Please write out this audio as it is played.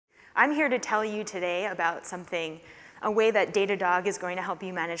I'm here to tell you today about a way that Datadog is going to help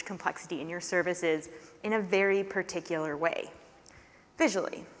you manage complexity in your services in a very particular way,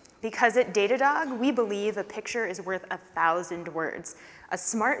 visually. Because at Datadog, we believe a picture is worth 1,000 words. A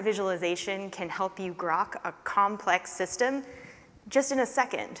smart visualization can help you grok a complex system just in a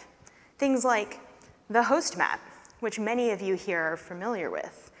second. Things like the host map, which many of you here are familiar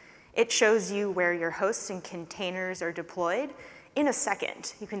with. It shows you where your hosts and containers are deployed. In a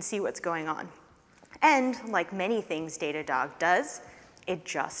second, you can see what's going on. And like many things Datadog does, it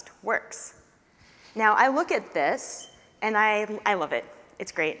just works. Now, I look at this, and I love it.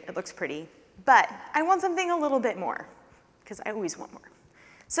 It's great. It looks pretty. But I want something a little bit more, because I always want more.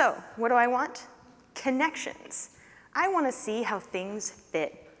 So what do I want? Connections. I want to see how things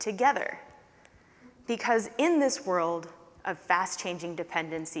fit together. Because in this world of fast-changing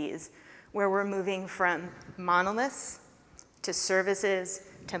dependencies, where we're moving from monoliths to services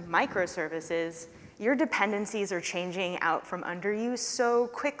to microservices, your dependencies are changing out from under you so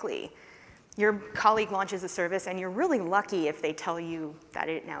quickly. Your colleague launches a service, and you're really lucky if they tell you that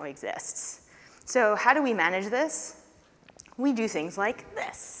it now exists. So how do we manage this? We do things like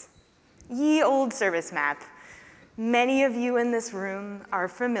this. Ye old service map. Many of you in this room are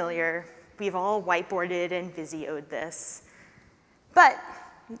familiar. We've all whiteboarded and Visio-ed this. But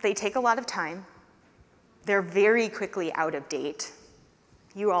they take a lot of time. They're very quickly out of date.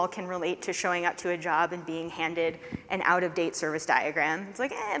 You all can relate to showing up to a job and being handed an out-of-date service diagram. It's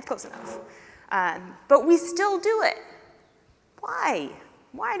like, it's close enough. But we still do it. Why?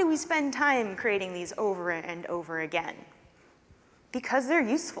 Why do we spend time creating these over and over again? Because they're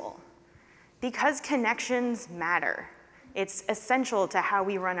useful. Because connections matter. It's essential to how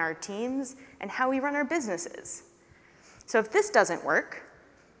we run our teams and how we run our businesses. So if this doesn't work,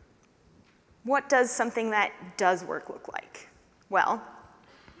 what does something that does work look like? Well,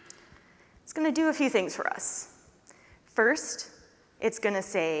 it's going to do a few things for us. First, it's going to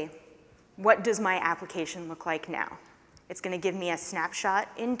say, what does my application look like now? It's going to give me a snapshot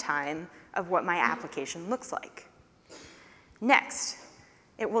in time of what my application looks like. Next,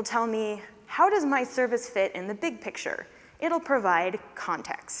 it will tell me, how does my service fit in the big picture? It'll provide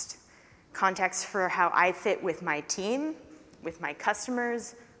context. Context for how I fit with my team, with my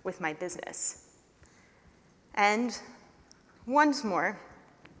customers, with my business. And once more,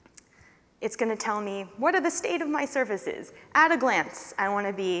 it's going to tell me, what are the state of my services? At a glance, I want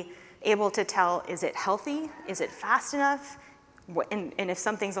to be able to tell, is it healthy? Is it fast enough? And if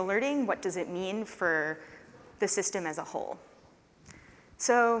something's alerting, what does it mean for the system as a whole?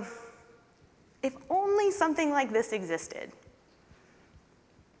 So if only something like this existed,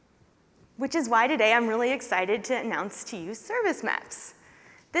 which is why today I'm really excited to announce to you service maps.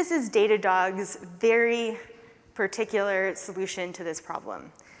 This is Datadog's very particular solution to this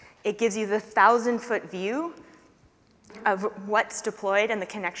problem. It gives you the 1,000-foot view of what's deployed and the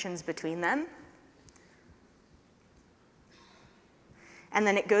connections between them. And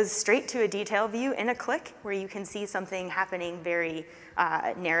then it goes straight to a detail view in a click where you can see something happening very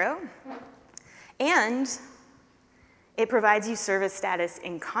narrow. And it provides you service status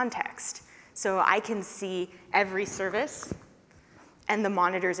in context. So I can see every service and the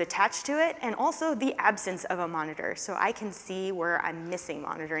monitors attached to it, and also the absence of a monitor. So I can see where I'm missing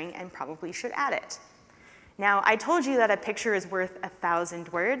monitoring and probably should add it. Now, I told you that a picture is worth 1,000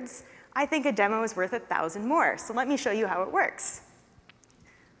 words. I think a demo is worth 1,000 more. So let me show you how it works.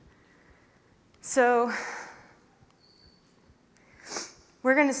 So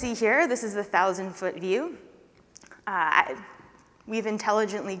we're going to see here, this is the 1,000-foot view. We've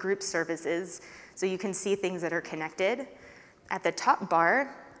intelligently grouped services, so you can see things that are connected. At the top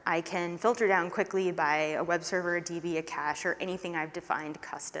bar, I can filter down quickly by a web server, a DB, a cache, or anything I've defined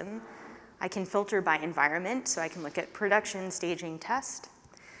custom. I can filter by environment, so I can look at production, staging, test.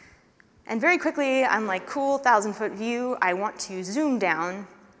 And very quickly, I'm like, cool, 1,000-foot view. I want to zoom down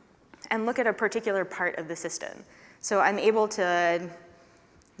and look at a particular part of the system. So I'm able to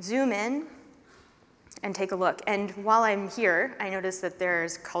zoom in and take a look. And while I'm here, I notice that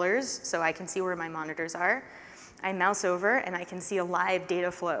there's colors, so I can see where my monitors are. I mouse over, and I can see a live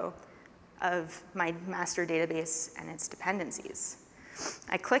data flow of my master database and its dependencies.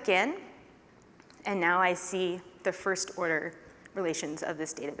 I click in, and now I see the first order relations of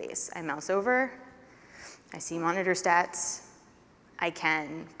this database. I mouse over, I see monitor stats. I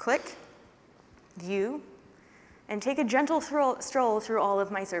can click, view, and take a gentle stroll through all of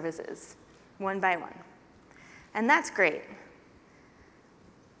my services, one by one. And that's great.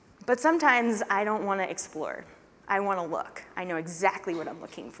 But sometimes I don't want to explore. I want to look. I know exactly what I'm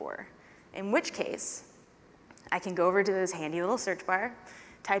looking for. In which case, I can go over to this handy little search bar,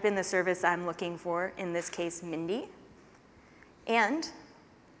 type in the service I'm looking for, in this case, Mindy. And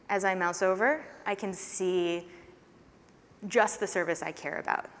as I mouse over, I can see just the service I care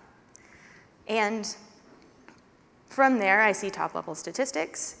about. And from there, I see top-level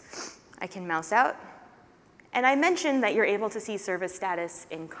statistics. I can mouse out. And I mentioned that you're able to see service status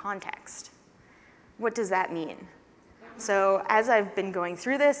in context. What does that mean? So as I've been going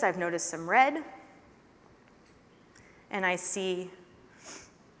through this, I've noticed some red. And I see,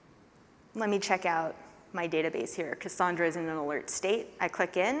 let me check out my database here. Cassandra is in an alert state. I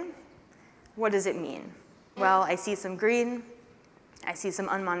click in. What does it mean? Well, I see some green. I see some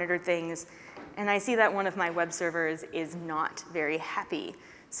unmonitored things. And I see that one of my web servers is not very happy.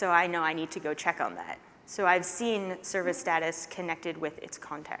 So I know I need to go check on that. So I've seen service status connected with its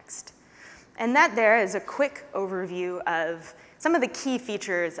context. And that there is a quick overview of some of the key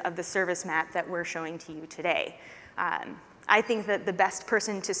features of the service map that we're showing to you today. I think that the best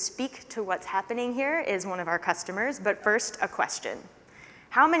person to speak to what's happening here is one of our customers, but first, a question.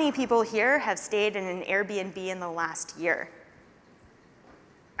 How many people here have stayed in an Airbnb in the last year?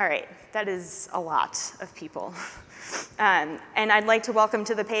 All right, that is a lot of people. And I'd like to welcome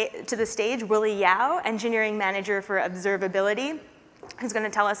to the stage Willie Yao, Engineering Manager for Observability, who's going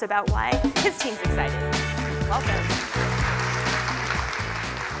to tell us about why his team's excited. Welcome.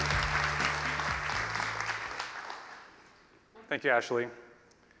 Thank you, Ashley.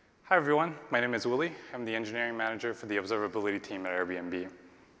 Hi, everyone. My name is Willie. I'm the engineering manager for the observability team at Airbnb. And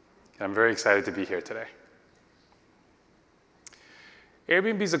I'm very excited to be here today.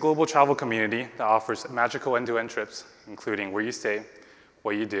 Airbnb is a global travel community that offers magical end-to-end trips, including where you stay,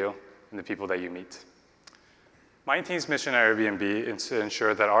 what you do, and the people that you meet. My team's mission at Airbnb is to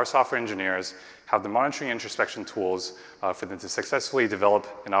ensure that our software engineers have the monitoring and introspection tools for them to successfully develop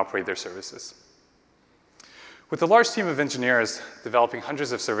and operate their services. With a large team of engineers developing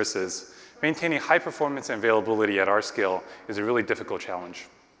hundreds of services, maintaining high performance and availability at our scale is a really difficult challenge.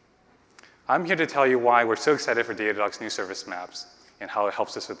 I'm here to tell you why we're so excited for Datadog's new service maps and how it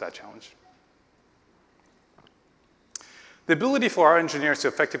helps us with that challenge. The ability for our engineers to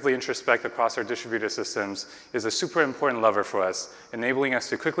effectively introspect across our distributed systems is a super important lever for us, enabling us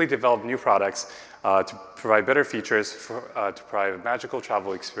to quickly develop new products to provide better features to provide a magical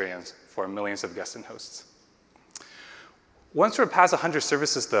travel experience for millions of guests and hosts. Once we're past 100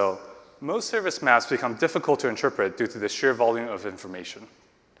 services, though, most service maps become difficult to interpret due to the sheer volume of information.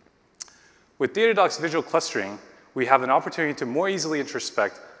 With Datadog's visual clustering, we have an opportunity to more easily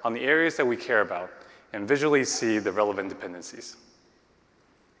introspect on the areas that we care about and visually see the relevant dependencies.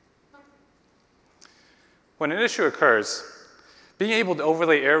 When an issue occurs, being able to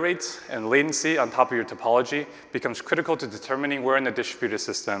overlay error rates and latency on top of your topology becomes critical to determining where in the distributed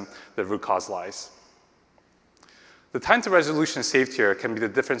system the root cause lies. The time to resolution saved here can be the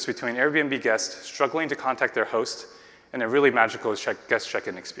difference between Airbnb guests struggling to contact their host and a really magical guest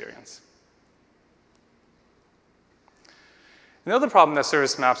check-in experience. Another problem that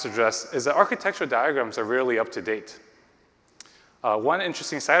service maps address is that architectural diagrams are rarely up to date. One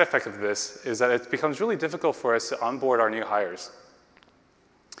interesting side effect of this is that it becomes really difficult for us to onboard our new hires.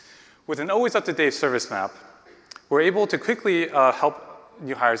 With an always up-to-date service map, we're able to quickly help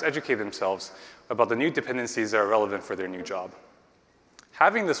new hires educate themselves about the new dependencies that are relevant for their new job.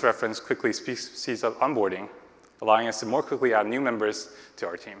 Having this reference quickly speeds up onboarding, allowing us to more quickly add new members to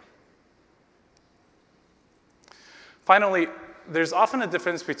our team. Finally, there's often a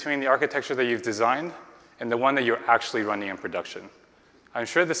difference between the architecture that you've designed and the one that you're actually running in production. I'm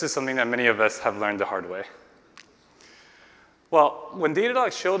sure this is something that many of us have learned the hard way. Well, when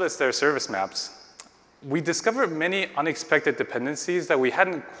Datadog showed us their service maps, we discovered many unexpected dependencies that we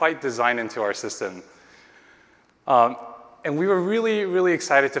hadn't quite designed into our system. And we were really, really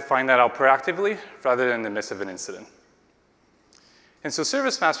excited to find that out proactively rather than in the midst of an incident. And so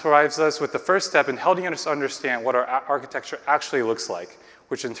service maps provides us with the first step in helping us understand what our architecture actually looks like,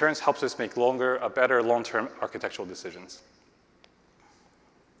 which in turn helps us make better long-term architectural decisions.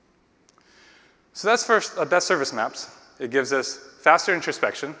 So that's service maps. It gives us faster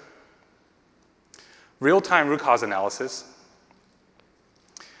introspection, real-time root cause analysis,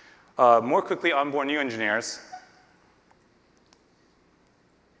 more quickly onboard new engineers,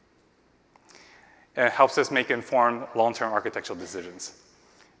 and it helps us make informed long-term architectural decisions.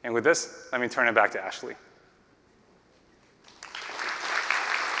 And with this, let me turn it back to Ashley.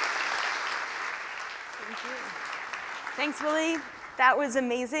 Thank you. Thanks, Willie. That was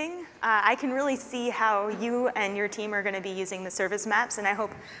amazing. I can really see how you and your team are going to be using the service maps, and I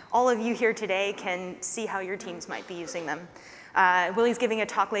hope all of you here today can see how your teams might be using them. Willie's giving a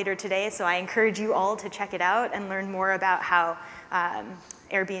talk later today, so I encourage you all to check it out and learn more about how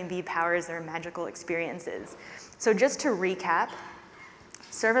Airbnb powers their magical experiences. So just to recap,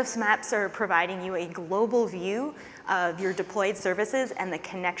 service maps are providing you a global view of your deployed services and the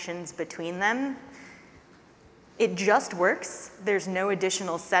connections between them. It just works. There's no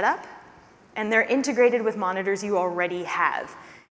additional setup. And they're integrated with monitors you already have.